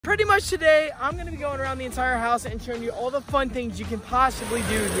Pretty much today, I'm gonna be going around the entire house and showing you all the fun things you can possibly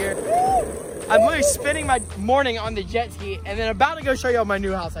do here. I'm literally spending my morning on the jet ski and then about to go show you all my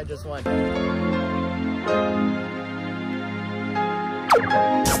new house I just won.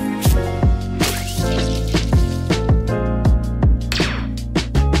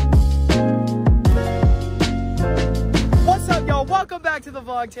 Welcome back to the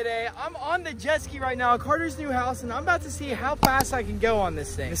vlog today. I'm on the jet ski right now at Carter's new house and I'm about to see how fast I can go on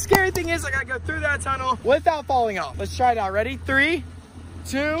this thing. The scary thing is I gotta go through that tunnel without falling off. Let's try it out. Ready? 3,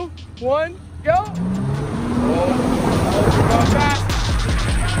 2, 1, go. Oh, we're going fast.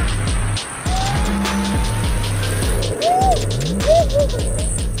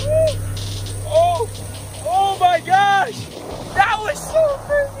 Oh my gosh. That was so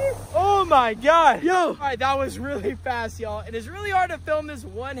crazy. Oh my god. Yo. All right, that was really fast, y'all. And it's really hard to film this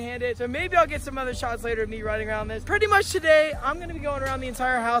one-handed. So maybe I'll get some other shots later of me riding around this. Pretty much today, I'm going to be going around the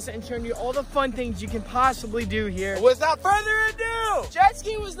entire house and showing you all the fun things you can possibly do here. Without further ado, jet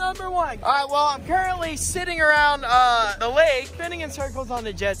ski was number 1. All right, well, I'm currently sitting around the lake, spinning in circles on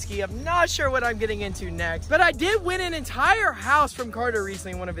the jet ski. I'm not sure what I'm getting into next, but I did win an entire house from Carter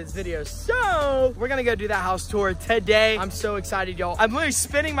recently in one of his videos. So we're going to go do that house tour today. I'm so excited, y'all. I'm literally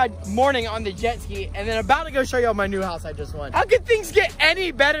spending my morning on the jet ski and then about to go show y'all my new house I just won. How could things get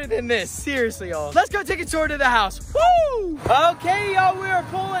any better than this? Seriously, y'all. Let's go take a tour to the house. Woo! Okay, y'all, we are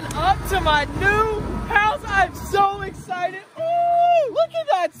pulling up to my new house. I'm so excited. Ooh, look at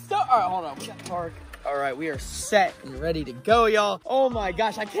that stuff. All right, hold on. We got to park. All right, we are set and ready to go, y'all. Oh my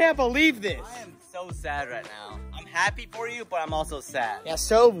gosh, I can't believe this. I am so sad right now. I'm happy for you, but I'm also sad. Yeah,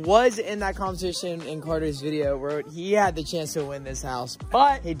 Stove was in that competition in Carter's video where he had the chance to win this house,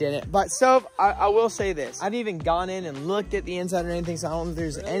 but he didn't. But Stove, I will say this. I've even gone in and looked at the inside or anything, so I don't know if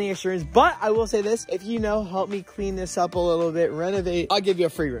there's any assurance, but I will say this. If you know, help me clean this up a little bit, renovate, I'll give you a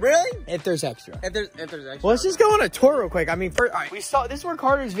free room. Really? If there's extra. If there's extra. Well, let's just go on a tour real quick. I mean, first, all right, we saw, this is where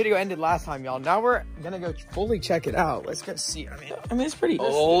Carter's video ended last time, y'all. Now we're gonna go fully check it out. Let's go see. I mean, it's pretty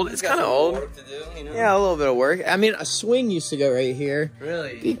old. It's kind of old. Work to do, you know? Yeah, a little bit of work. I mean, a swing used to go right here.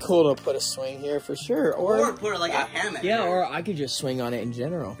 Really? It'd be cool to put a swing here for sure. Or put like a hammock. Yeah, or I could just swing on it in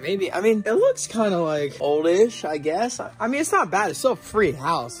general. Maybe. I mean, it looks kind of like oldish, I guess. I mean, it's not bad. It's still a free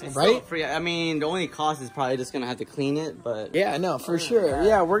house, It's right? still free. I mean, the only cost is probably just gonna have to clean it, but Yeah, no, for sure.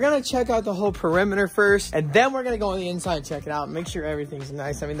 Yeah, we're gonna check out the whole perimeter first, and then we're gonna go on the inside and check it out, make sure everything's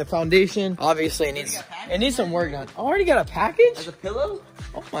nice. I mean, the foundation obviously it needs some work done. I already got a package? as a pillow.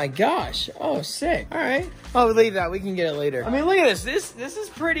 Oh my gosh. Oh, sick. All right. Oh, we leave that. We can get it later. I mean, look at this. This is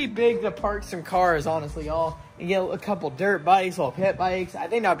pretty big to park some cars, honestly, y'all. And get a couple dirt bikes, little pit bikes. I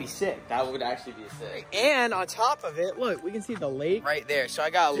think that'd be sick. That would actually be sick. And on top of it, look, we can see the lake right there. So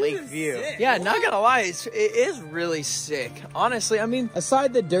I got a lake view. Sick. Yeah, not gonna lie, it is really sick. Honestly, I mean,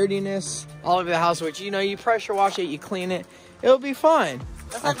 aside the dirtiness all over the house, which, you know, you pressure wash it, you clean it, it'll be fine.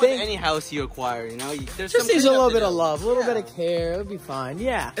 That's I like think with any house you acquire, you know? There's just needs a little bit of love, a little Yeah. bit of care. It'll be fine.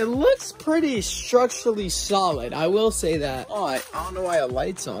 Yeah. It looks pretty structurally solid. I will say that. Oh, I don't know why a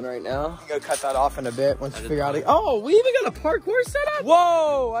light's on right now. I'm gonna cut that off in a bit once we figure out it. Oh, we even got a parkour setup?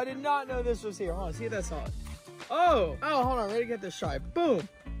 Whoa, I did not know this was here. Hold on, see if that's on. Oh, hold on. Ready to get this shot. Boom,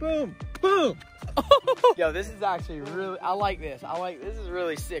 boom, boom. Yo, this is actually really, I like this. This is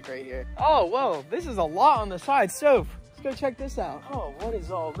really sick right here. Oh, whoa, this is a lot on the side. Stove. Go check this out. Oh, what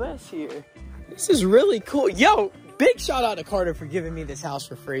is all this here? This is really cool. Yo, big shout out to Carter for giving me this house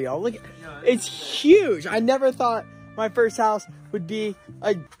for free, y'all. Look, it's huge. I never thought my first house would be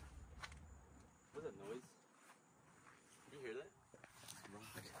a... What's that noise? Did you hear that?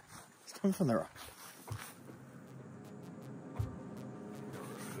 Rock. It's coming from the rock.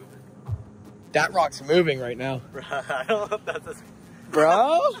 That rock's moving right now. I don't know if that's a...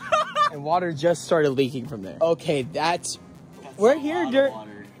 Bro? And water just started leaking from there. Okay, we're here during...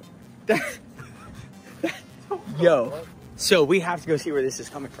 Yo, so we have to go see where this is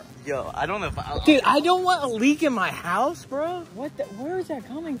coming from. Yo, I don't know if Dude, I don't want a leak in my house, bro. Where is that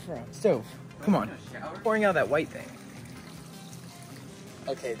coming from? Stove, come on. Pouring out that white thing.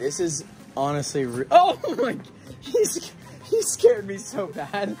 Okay, this is honestly... Oh my... He scared me so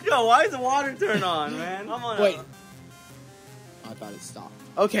bad. Yo, why is the water turn on, man? Come on. Wait. I thought it stopped.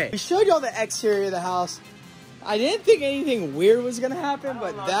 Okay, we showed y'all the exterior of the house. I didn't think anything weird was gonna happen,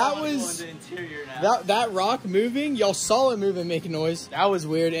 but that was that rock moving. Y'all saw it move and make a noise. That was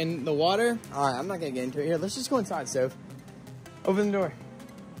weird. And the water. All right, I'm not gonna get into it here. Let's just go inside, Stove. Open the door.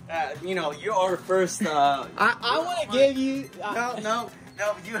 You know, you're our first. I want to give you. No,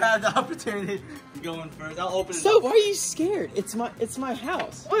 you have the opportunity to go in first. I'll open it. So up. why are you scared? It's my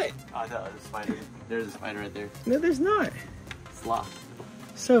house. What? Oh, no, there's a spider. There's a spider right there. No, there's not. It's locked.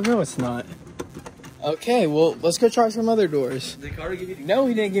 So, no, it's not. Okay, well, let's go try some other doors. Did Carter give you the keys? No,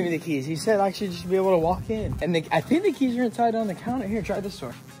 he didn't give me the keys. He said I should just be able to walk in. And I think the keys are inside on the counter. Here, try this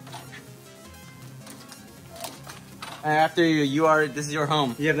door. After this is your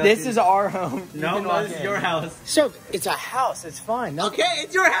home. This is our home. No, this is your house. So, it's a house. It's fine. No. Okay,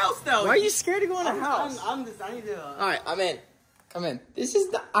 it's your house though. Why are you scared to go in a house? I need to. All right, I'm in. Come in.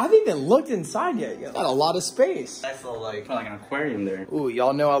 I haven't even looked inside yet. Got a lot of space. Nice little like an aquarium there. Ooh,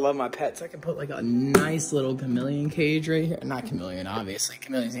 y'all know I love my pets. I can put like a nice little chameleon cage right here. Not chameleon, obviously.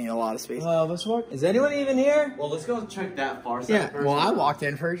 Chameleons need a lot of space. Let's walk. Is anyone even here? Well, let's go check that far side Yeah. first. Well, I walked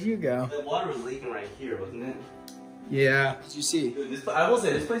in first. You go. The water was leaking right here, wasn't it? Yeah. Did you see? Dude, I will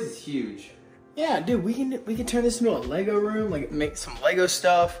say this place is huge. Yeah, dude. We can turn this into a Lego room. Like make some Lego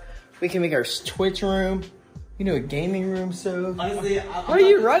stuff. We can make our Twitch room. You know, a gaming room, so. Honestly, why are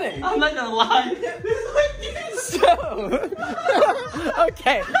you running? I'm not gonna lie.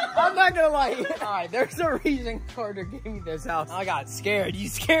 Okay, I'm not gonna lie. Alright, there's a reason Carter gave me this house. I got scared. You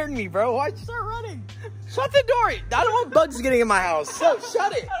scared me, bro. Why'd you start running? Shut the door. I don't want bugs getting in my house. So,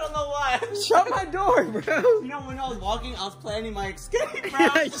 shut it. I don't know why. Shut my door, bro. You know, when I was walking, I was planning my escape, bro.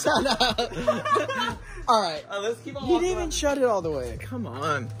 Shut up. Alright. Let's keep on walking. You didn't even shut it all the way. Come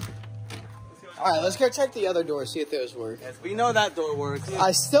on. Alright, let's go check the other door, see if those work. Yes, we know that door works.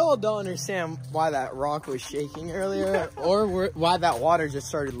 I still don't understand why that rock was shaking earlier, or why that water just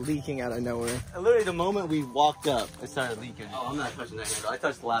started leaking out of nowhere. Literally, the moment we walked up, it started leaking. Oh, I'm not touching that handle. I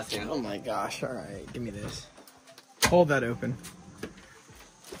touched the last handle. Oh my gosh, alright, give me this. Hold that open.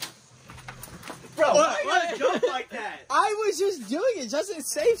 Bro, why you jump like that? I was just doing it just in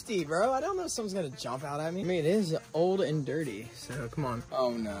safety, bro. I don't know if someone's gonna jump out at me. I mean, it is old and dirty, so come on. Oh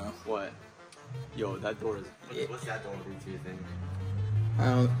no. What? Yo, that door is. What's that door do to you think?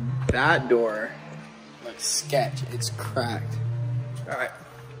 That door looks sketch. It's cracked. Alright,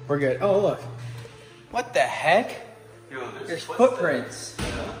 we're good. Oh, look. What the heck? Yo, There's footprints.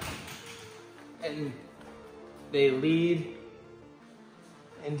 And they lead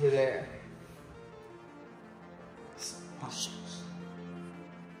into there.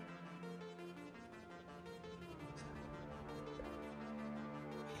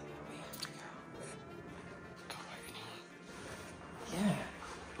 Yeah.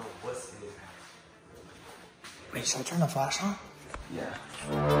 Oh, what's it? Wait, should I turn the flash on?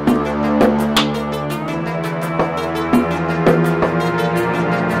 Yeah.